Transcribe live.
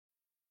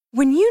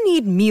When you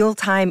need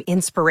mealtime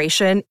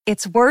inspiration,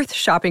 it's worth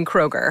shopping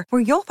Kroger,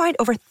 where you'll find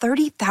over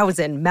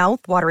 30,000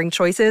 mouth-watering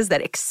choices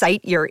that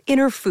excite your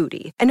inner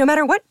foodie. And no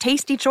matter what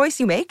tasty choice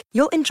you make,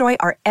 you'll enjoy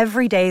our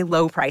everyday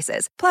low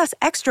prices, plus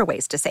extra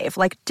ways to save,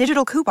 like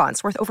digital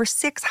coupons worth over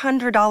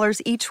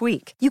 $600 each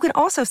week. You can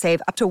also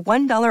save up to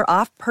 $1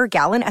 off per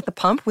gallon at the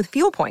pump with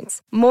fuel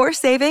points. More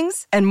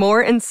savings and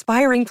more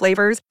inspiring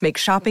flavors make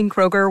shopping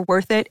Kroger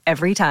worth it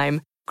every time.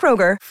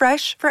 Kroger,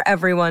 fresh for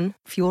everyone.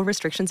 Fuel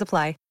restrictions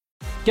apply.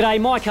 G'day,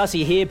 Mike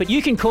Hussey here, but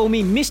you can call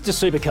me Mr.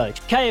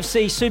 Supercoach.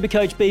 KFC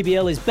Supercoach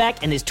BBL is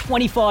back and there's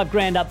 25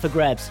 grand up for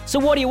grabs. So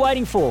what are you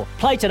waiting for?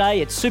 Play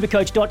today at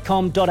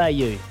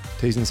supercoach.com.au.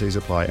 T's and C's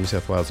apply. New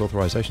South Wales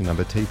authorisation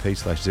number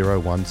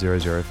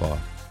TP/01005.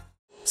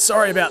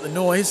 Sorry about the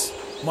noise.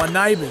 My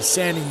neighbour's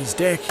sanding his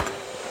deck.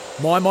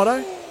 My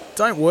motto?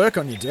 Don't work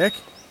on your deck.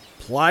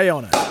 Play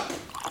on it.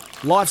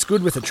 Life's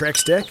good with a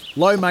Trex deck.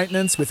 Low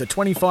maintenance with a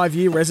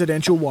 25-year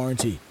residential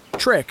warranty.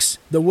 Trex,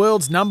 the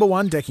world's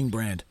 #1 decking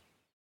brand.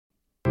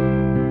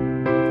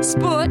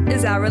 Sport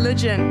is our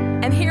religion,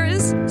 and here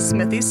is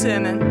Smithy's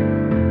sermon.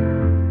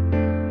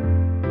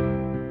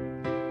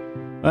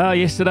 Well,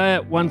 yesterday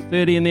at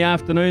 1:30 in the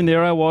afternoon,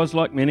 there I was,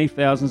 like many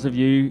thousands of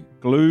you,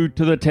 glued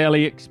to the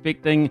telly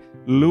expecting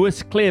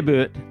Lewis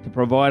Clareburt to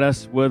provide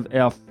us with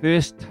our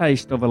first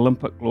taste of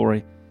Olympic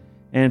glory.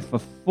 And for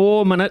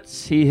 4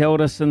 minutes, he held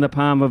us in the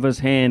palm of his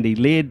hand. He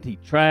led, he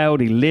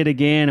trailed, he led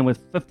again, and with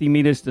 50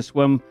 metres to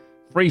swim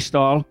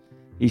freestyle,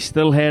 he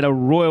still had a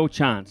royal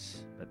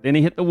chance. But then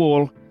he hit the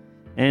wall,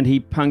 and he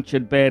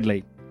punctured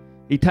badly.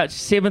 He touched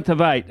 7th of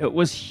 8. It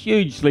was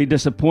hugely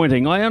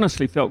disappointing. I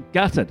honestly felt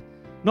gutted.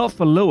 Not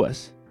for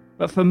Lewis,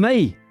 but for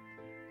me.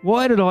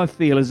 Why did I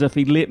feel as if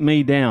he let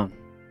me down?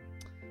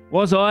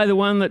 Was I the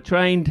one that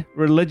trained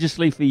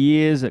religiously for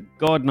years at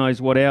God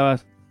knows what hour,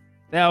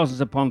 thousands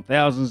upon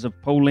thousands of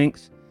pull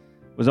lengths?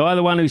 Was I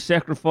the one who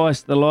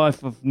sacrificed the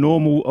life of a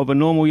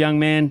normal young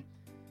man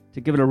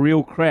to give it a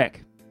real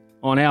crack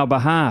on our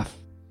behalf?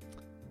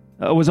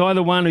 Was I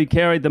the one who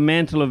carried the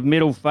mantle of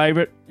medal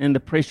favourite and the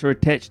pressure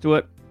attached to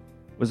it?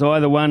 Was I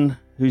the one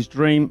whose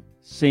dream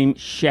seemed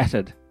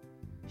shattered?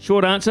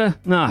 Short answer,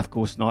 no, of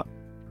course not.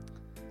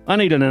 I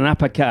needed an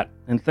uppercut,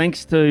 and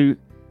thanks to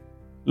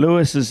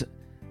Lewis's,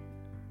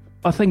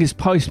 I think his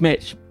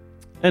post-match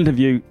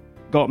interview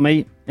got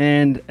me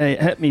and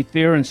hit me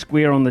fair and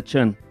square on the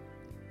chin.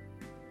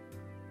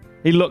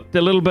 He looked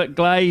a little bit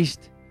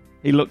glazed,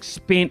 he looked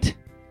spent,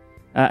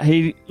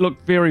 he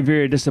looked very,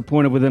 very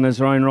disappointed within his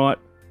own right.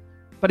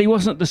 But he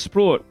wasn't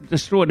distraught.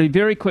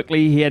 Very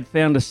quickly, he had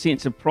found a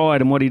sense of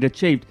pride in what he'd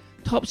achieved.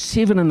 Top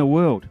 7 in the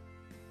world.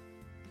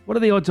 What are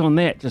the odds on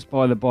that, just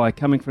by the by,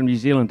 coming from New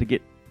Zealand to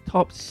get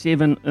top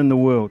 7 in the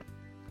world?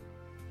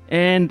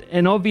 And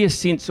an obvious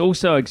sense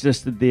also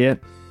existed there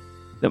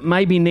that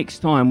maybe next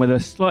time, with a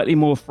slightly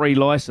more free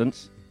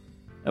licence,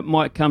 it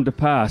might come to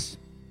pass.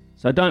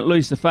 So don't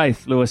lose the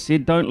faith, Lewis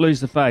said. Don't lose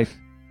the faith.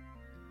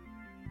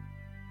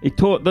 He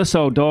taught this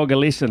old dog a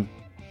lesson.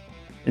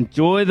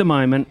 Enjoy the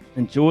moment,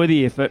 enjoy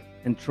the effort,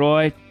 and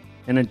try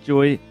and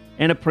enjoy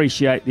and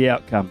appreciate the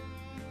outcome.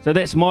 So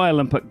that's my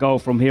Olympic goal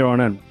from here on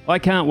in. I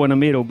can't win a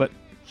medal, but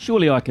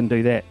surely I can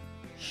do that.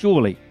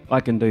 Surely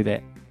I can do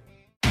that.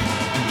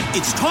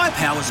 It's Tyre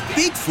Power's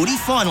Big Footy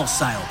Final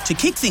Sale. To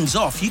kick things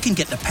off, you can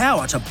get the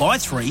power to buy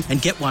 3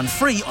 and get 1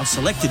 free on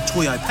selected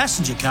Toyo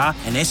passenger car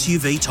and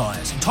SUV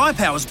tyres. Tyre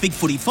Power's Big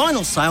Footy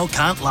Final Sale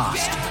can't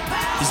last.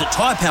 Visit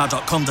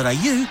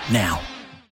tyrepower.com.au now.